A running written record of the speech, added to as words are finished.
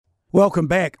Welcome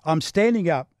back. I'm standing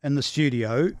up in the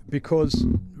studio because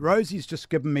Rosie's just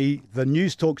given me the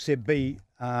News Talk ZB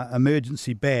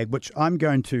emergency bag, which I'm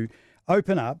going to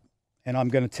open up and I'm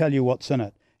going to tell you what's in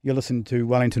it. You're listening to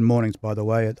Wellington Mornings, by the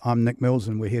way. I'm Nick Mills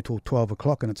and we're here till 12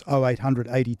 o'clock and it's 0800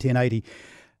 80 1080,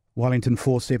 Wellington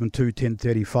 472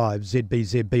 1035,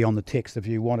 ZBZB on the text if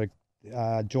you want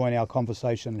to join our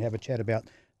conversation and have a chat about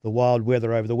the wild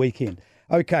weather over the weekend.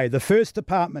 Okay, the first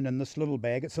department in this little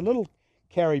bag, it's a little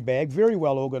carry bag, very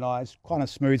well organised, kind of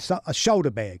smooth, a shoulder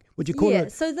bag. Would you call it? Yeah,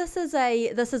 so this is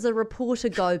a reporter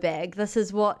go bag. This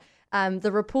is what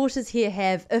the reporters here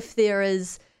have if there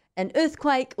is an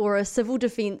earthquake or a civil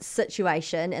defence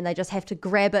situation and they just have to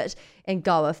grab it and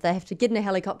go, if they have to get in a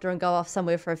helicopter and go off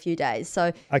somewhere for a few days.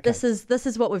 So this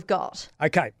is what we've got.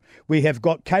 Okay, we have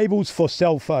got cables for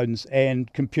cell phones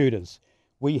and computers.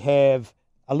 We have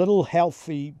a little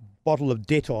healthy bottle of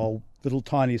Dettol, little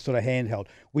tiny sort of handheld.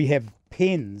 We have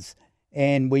pens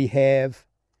and we have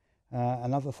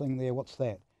another thing there. What's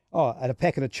that? Oh, and a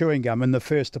packet of chewing gum in the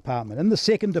first department. In the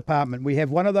second department, we have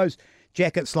one of those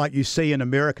jackets like you see in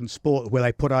American sport where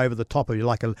they put over the top of you,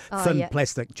 like a thin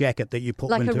plastic jacket that you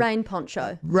put like into. Like a rain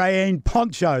poncho. Rain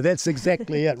poncho. That's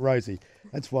exactly it, Rosie.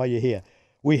 That's why you're here.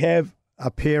 We have a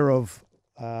pair of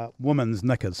women's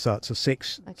knickers, so it's a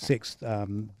sex-based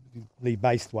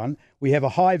one. We have a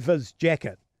high-vis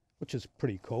jacket, which is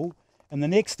pretty cool. In the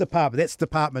next department, that's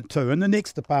department 2. In the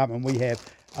next department, we have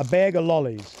a bag of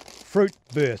lollies, fruit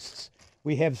bursts.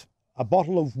 We have a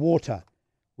bottle of water.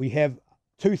 We have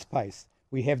toothpaste.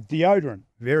 We have deodorant,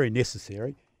 very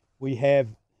necessary. We have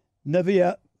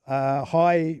Nivea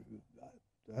high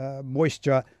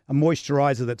moisture, a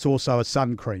moisturiser that's also a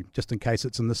sun cream, just in case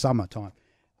it's in the summertime.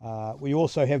 We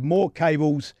also have more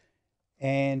cables,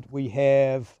 and we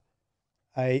have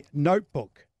a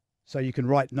notebook, so you can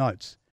write notes.